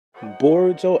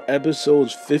Boruto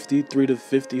episodes 53 to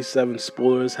 57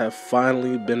 spoilers have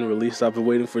finally been released. I've been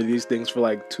waiting for these things for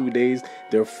like 2 days.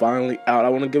 They're finally out. I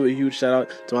want to give a huge shout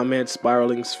out to my man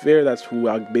Spiraling Sphere. That's who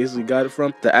I basically got it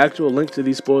from. The actual link to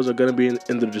these spoilers are going to be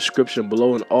in the description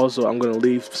below, and also I'm going to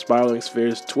leave Spiraling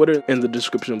Sphere's Twitter in the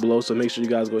description below, so make sure you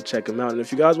guys go check him out. And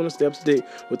if you guys want to stay up to date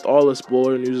with all the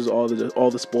spoiler news, all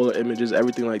the spoiler images,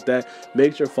 everything like that,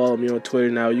 make sure to follow me on Twitter.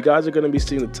 Now you guys are going to be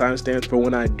seeing the timestamps for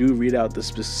when I do read out the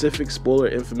specific spoiler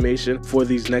information for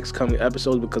these next coming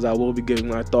episodes, because I will be giving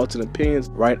my thoughts and opinions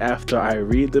right after I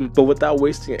read them. But without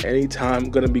wasting any time, I'm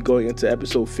going to be going into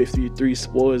episode 53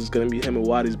 spoilers. It's going to be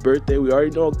Himawari's birthday. We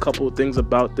already know a couple of things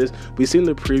about this. We've seen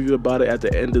the preview about it at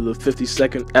the end of the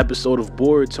 52nd episode of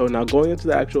Boruto. Now going into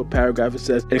the actual paragraph, it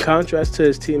says, in contrast to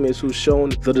his teammates who've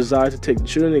shown the desire to take the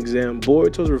Chunin exam,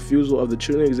 Boruto's refusal of the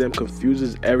Chunin exam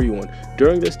confuses everyone.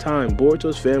 During this time,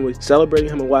 Boruto's family celebrating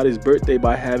Himawari's birthday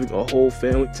by having a whole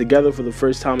family together for the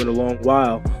first time in a long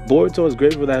while. Boruto is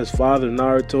grateful that his father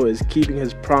Naruto is keeping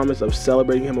his promise of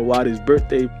celebrating Himawari's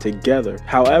birthday together.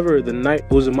 However, the night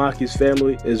Uzumaki's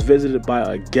family is visited by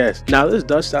a guest. Now this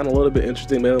does sound a little bit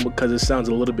interesting, man, because it sounds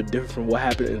a little bit different from what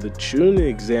happened in the Chunin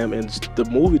exam and the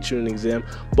movie Chunin exam,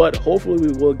 but hopefully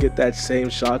we will get that same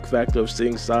shock factor of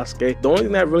seeing Sasuke. The only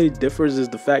thing that really differs is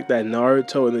the fact that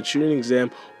Naruto in the Chunin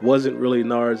exam wasn't really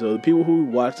Naruto. The people who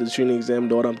watch the Chunin exam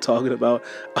know what I'm talking about.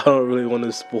 I don't really want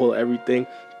to spoil everything,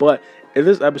 but in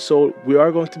this episode, we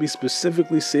are going to be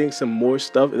specifically seeing some more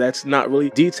stuff that's not really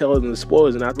detailed in the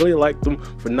spoilers, and I really like them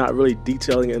for not really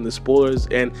detailing it in the spoilers.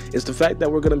 And it's the fact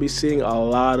that we're going to be seeing a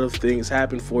lot of things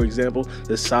happen. For example,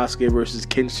 the Sasuke versus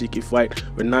Kinshiki fight.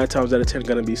 We're 9 times out of 10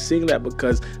 going to be seeing that,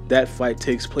 because that fight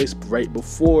takes place right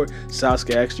before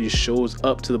Sasuke actually shows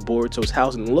up to the Boruto's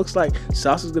house, and it looks like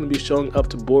Sasuke's going to be showing up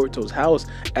to Boruto's house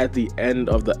at the end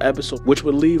of the episode, which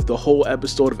would leave the whole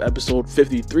episode of episode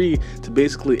 53 to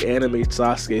basically animate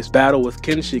Sasuke's battle with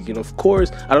Kinshiki. And of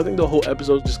course, I don't think the whole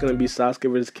episode is just going to be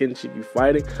Sasuke versus Kinshiki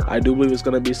fighting. I do believe it's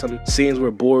going to be some scenes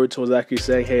where Boruto is actually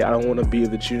saying, hey, I don't want to be in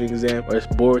the Chunin exam, or it's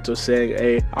Boruto saying,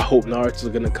 hey, I hope Naruto's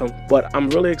going to come. But I'm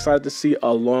really excited to see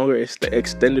a longer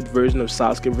extended version of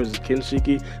Sasuke versus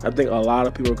Kinshiki. I think a lot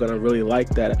of people are going to really like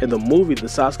that. In the movie, the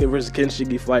Sasuke versus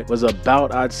Kinshiki fight was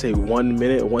about, I'd say, 1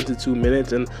 minute, 1 to 2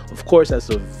 minutes, and of course that's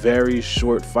a very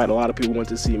short fight. A lot of people want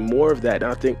to see more of that,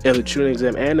 and I think in the Chunin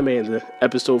exam anime, in the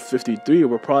episode 53,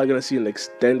 we're probably going to see an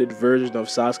extended version of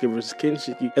Sasuke versus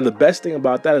Kinshiki. And the best thing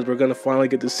about that is we're going to finally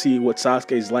get to see what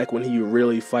Sasuke is like when he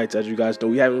really fights. As you guys know,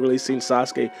 we haven't really seen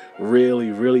Sasuke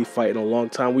really fight in a long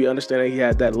time. We understand that he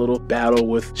had that little battle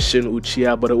with Shin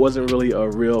Uchiha, but it wasn't really a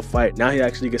real fight. Now he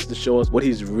actually gets to show us what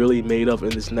he's really made of in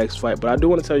this next fight. But I do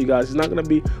want to tell you guys, he's not going to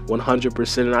be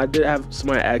 100%, and I did have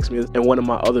somebody ask me in one of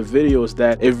my other videos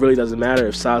that it really doesn't matter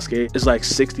if Sasuke is like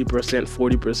 60%,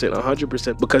 40%,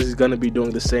 100%, because he's going to be doing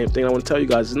the same thing. I want to tell you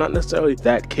guys, it's not necessarily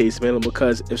that case, man,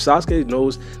 because if Sasuke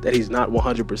knows that he's not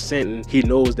 100% and he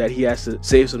knows that he has to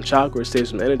save some chakra, save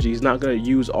some energy, he's not going to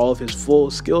use all of his full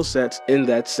skill sets in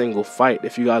that single fight.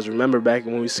 If you guys remember back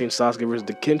when we seen Sasuke versus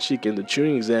the Kinshiki in the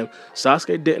Chunin exam,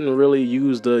 Sasuke didn't really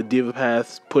use the Diva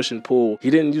Path push and pull.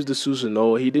 He didn't use the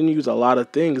Susanoo. He didn't use a lot of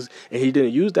things, and he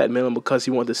didn't use that, man, because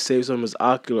he wanted to save some of his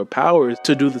ocular powers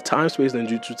to do the time space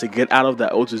ninjutsu to get out of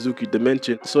that Otsutsuki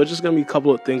dimension. So it's just going to be a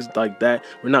couple of things like that.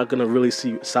 We're not going to really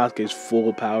see Sasuke's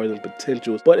full powers and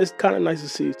potentials, but it's kind of nice to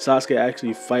see Sasuke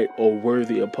actually fight a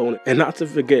worthy opponent. And not to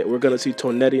forget, we're going to see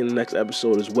Tonetti in the next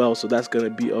episode as well, so that's going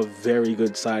to be a very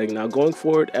good sighting. Now going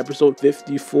forward, episode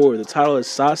 54, the title is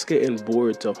Sasuke and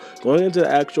Boruto. Going into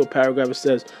the actual paragraph, it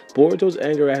says, Boruto's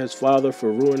anger at his father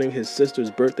for ruining his sister's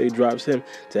birthday drives him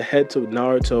to head to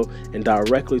Naruto and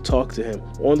directly talk to him.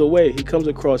 On the way, he comes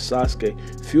across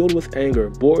Sasuke. Fueled with anger,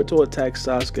 Boruto attacks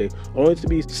Sasuke, only to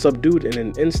be subdued in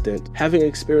an instant. Having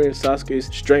experienced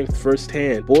Sasuke's strength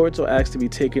firsthand, Boruto asks to be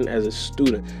taken as a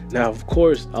student. Now, of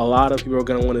course, a lot of people are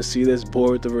going to want to see this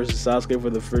Boruto versus Sasuke for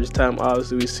the first time.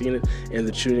 Obviously, we've seen it in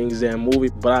the Chunin exam movie,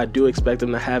 but I do expect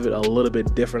them to have it a little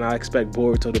bit different. I expect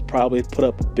Boruto to probably put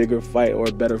up a bigger fight or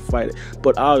a better fight,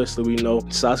 but obviously we know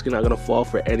Sasuke not going to fall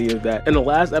for any of that. In the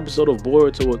last episode of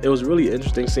Boruto, it was really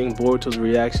interesting seeing Boruto's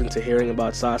reaction to hearing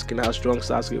about Sasuke and how strong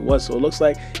Sasuke was. So it looks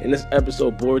like in this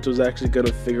episode, Boruto's actually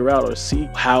gonna figure out or see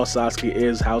how Sasuke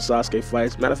is, how Sasuke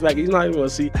fights. Matter of fact, he's not even gonna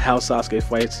see how Sasuke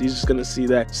fights. He's just gonna see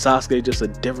that Sasuke just a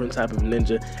different type of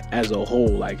ninja as a whole.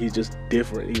 Like, he's just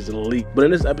different, he's elite. But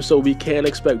in this episode, we can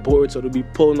expect Boruto to be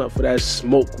pulling up for that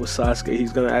smoke with Sasuke.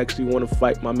 He's gonna actually want to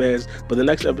fight my mans. But the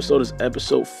next episode is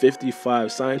episode 55,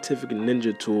 Scientific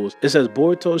Ninja Tools. It says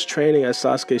Boruto's training as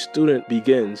Sasuke's student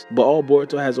begins, but all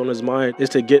Boruto has on his mind is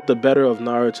to get the better of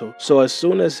Naruto. So as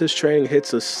soon as his training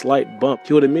hits a slight bump,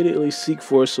 he would immediately seek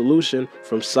for a solution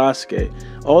from Sasuke.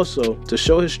 Also, to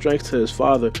show his strength to his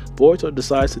father, Boruto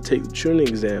decides to take the Chunin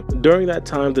exam. During that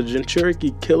time, the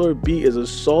Jinchuriki Killer Bee is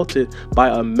assaulted by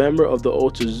a member of the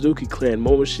Otsutsuki clan,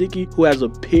 Momoshiki, who has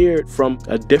appeared from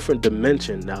a different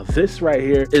dimension. Now this right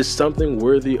here is something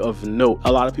worthy of note.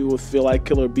 A lot of people feel like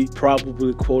Killer Bee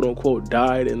probably quote unquote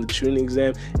died in the Chunin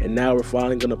exam, and now we're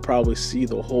finally gonna probably see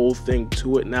the whole thing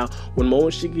to it. Now when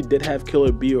Momoshiki did have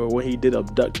Killer Bee, or when he did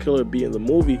abduct Killer Bee in the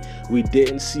movie, we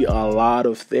didn't see a lot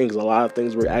of things. A lot of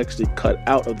things were actually cut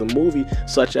out of the movie,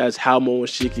 such as how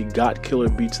Momoshiki got Killer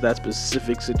Bee to that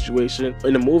specific situation.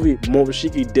 In the movie,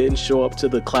 Momoshiki didn't show up to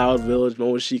the Cloud Village.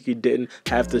 Momoshiki didn't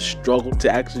have to struggle to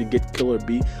actually get Killer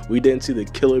Bee. We didn't see the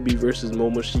Killer Bee versus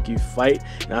Momoshiki fight,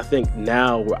 and I think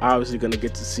now we're obviously going to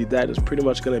get to see that. It's pretty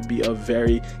much going to be a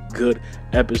very good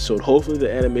episode. Hopefully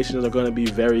the animations are going to be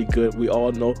very good. We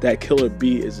all know that Killer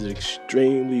Bee is an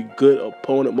extremely good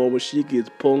opponent. Momoshiki is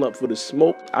pulling up for the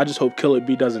smoke. I just hope Killer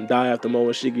Bee doesn't die after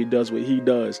Momoshiki does what he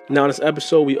does. Now in this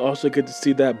episode, we also get to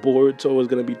see that Boruto is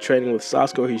going to be training with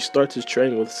Sasuke, or he starts his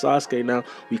training with Sasuke. Now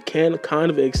we can kind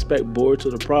of expect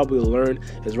Boruto to probably learn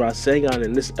his Rasengan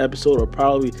in this episode, or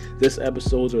probably this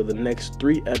episode or the next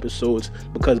 3 episodes,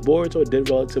 because Boruto did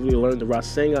relatively learn the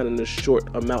Rasengan in a short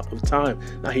amount of time.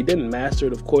 Now he didn't master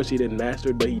it, of course he didn't master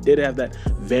it, but he did have that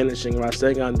vanishing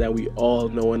Rasengan that we all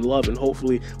know and love, and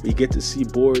hopefully we get to see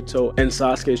Boruto and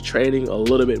Sasuke's training a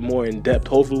little bit more in depth.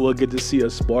 Hopefully we'll get to see a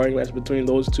sparring match between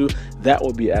those two. That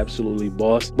would be absolutely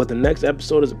boss. But the next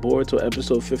episode is Boruto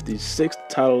episode 56. The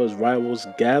title is Rivals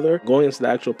Gather. Going into the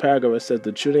actual paragraph, it says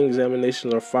the Chunin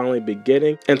examinations are finally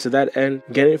beginning, and to that end,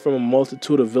 Genin from a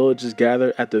multitude of villages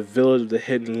gather at the village of the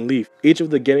Hidden Leaf. Each of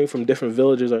the Genin from different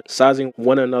villages are sizing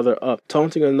one another up,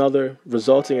 taunting another,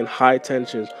 resulting in high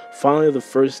tensions. Finally, the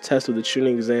first test of the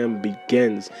Chunin exam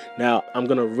begins. Now, I'm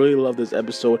gonna really love this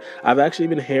episode. I've actually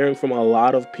been hearing from a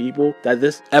lot of people that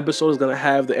this episode is gonna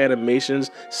have the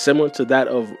animations similar to that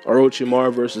of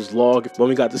Orochimaru versus Log. When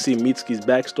we got to see Mitsuki's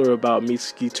backstory about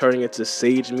Mitsuki turning into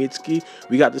Sage Mitsuki,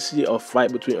 we got to see a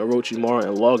fight between Orochimaru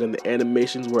and Log, and the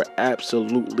animations were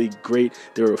absolutely great.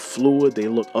 They were fluid, they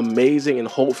look amazing, and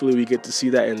hopefully we get to see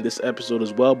that in this episode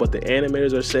as well. But the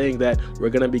animators are saying that we're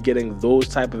gonna be getting those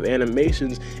type of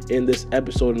animations in this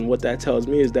episode, and what that tells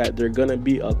me is that there are gonna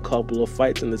be a couple of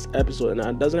fights in this episode, and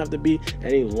it doesn't have to be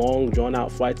any long drawn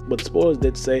out fights, but spoilers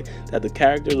did say that the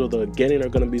characters or the Genin are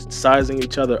gonna be sizing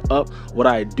each other up. What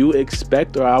I do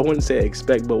expect, or I wouldn't say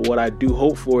expect, but what I do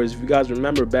hope for is, if you guys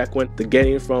remember back when the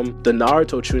Genin from the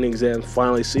Naruto Chunin exam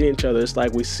finally seen each other, it's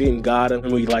like we seen Gaara,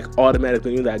 and we like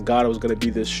automatically knew that Gaara was gonna be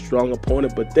this strong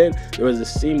opponent. But then there was a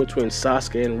scene between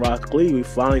Sasuke and Rock Lee. We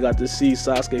finally got to see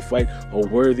Sasuke fight a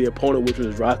worthy opponent, which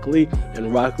was Rock Lee,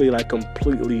 and Rock Lee like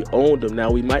completely owned him.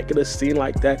 Now we might get a scene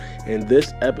like that in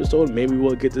this episode. Maybe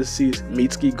we'll get to see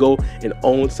Mitsuki go and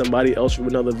own somebody else from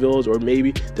another village, or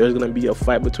maybe there's gonna be a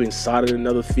fight between Sada and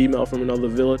another female from another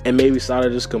village, and maybe Sada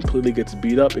just completely gets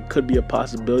beat up. It could be a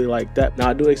possibility like that. Now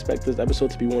I do expect this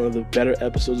episode to be one of the better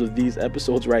episodes of these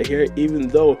episodes right here, even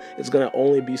though it's gonna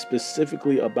only be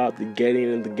specifically about the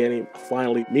Genin and the Genin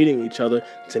finally meeting each other.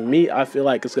 To me, I feel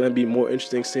like it's gonna be more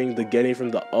interesting seeing the Genin from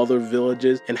the other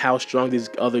villages and how strong these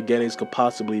other Genins could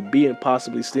possibly be, and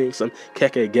possibly seeing some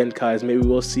Kekkei Genkais. Maybe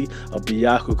we'll see a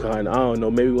Byakugan. I don't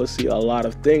know, maybe we'll see a lot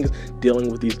of things dealing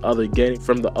with these other Genin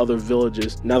from the other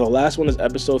villages. Now the last one is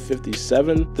episode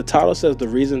 57. The title says the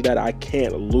reason that I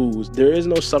can't lose. There is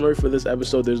no summary for this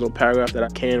episode. There's no paragraph that I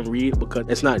can read because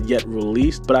it's not yet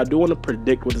released, but I do want to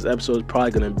predict what this episode is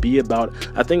probably going to be about.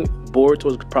 I think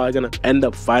Boruto is probably going to end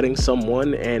up fighting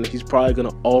someone, and he's probably going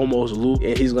to almost lose,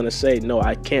 and he's going to say, no,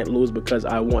 I can't lose because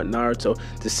I want Naruto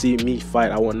to see me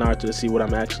fight. I want Naruto to see what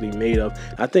I'm actually made of.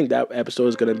 I think that episode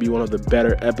is going to be one of the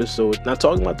better episodes. Now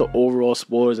talking about the overall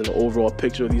spoilers and the overall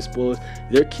picture of these spoilers,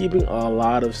 they're keeping a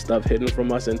lot of stuff hidden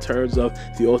from us in terms of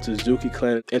the Otsutsuki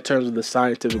clan, in terms of the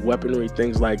scientific weaponry,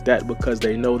 things like that, because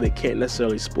they know they can't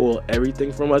necessarily spoil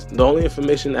everything from us. The only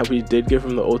information that we did get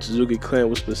from the Otsutsuki clan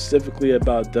was specifically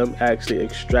about them actually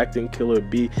extracting Killer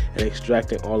B and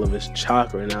extracting all of his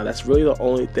chakra. Now that's really the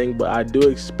only thing, but I do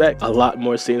expect a lot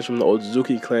more scenes from the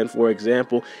Otsutsuki clan. For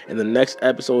example, in the next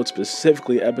episode,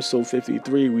 specifically episode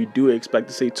 53, we do expect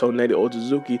to see Tornado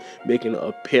Otsutsuki making an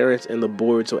appearance in the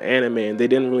Boruto anime, and they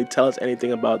didn't really tell us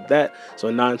anything about that, so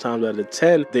 9 times out of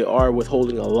 10 they are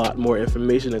withholding a lot more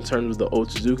information in terms of the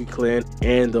Otsutsuki clan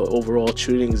and the overall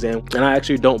tuning exam, and I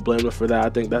actually don't blame them for that. I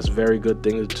think that's a very good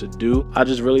thing to do. I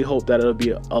just really hope that it'll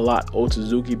be a lot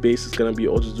Otsutsuki based. It's gonna be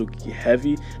Otsutsuki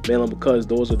heavy, mainly because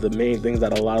those are the main things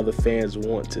that a lot of the fans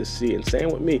want to see, and same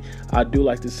with me. I do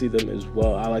like to see them as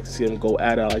well. I like to see them go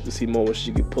at it. I like to see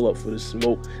Momoshiki pull up for the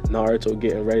smoke, Naruto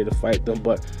getting ready to fight them.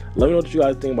 But let me know what you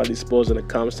guys think about these spoilers in the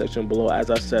comment section below. As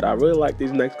I said, I really like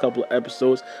these next couple of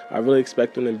episodes. I really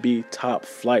expect them to be top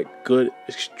flight, good,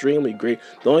 extremely great.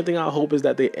 The only thing I hope is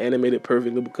that they animate it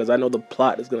perfectly, because I know the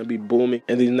plot is going to be booming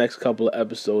in these next couple of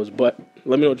episodes. But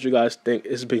let me know what you guys think.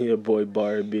 It's been your boy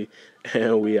Barbie,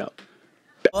 and we out.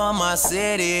 For my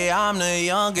city, I'm the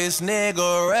youngest nigga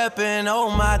reppin'. Oh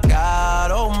my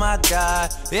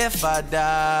God, if I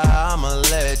die, I'm a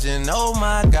legend. Oh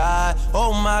my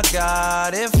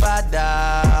God, if I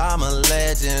die, I'm a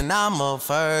legend. I'm a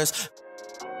first.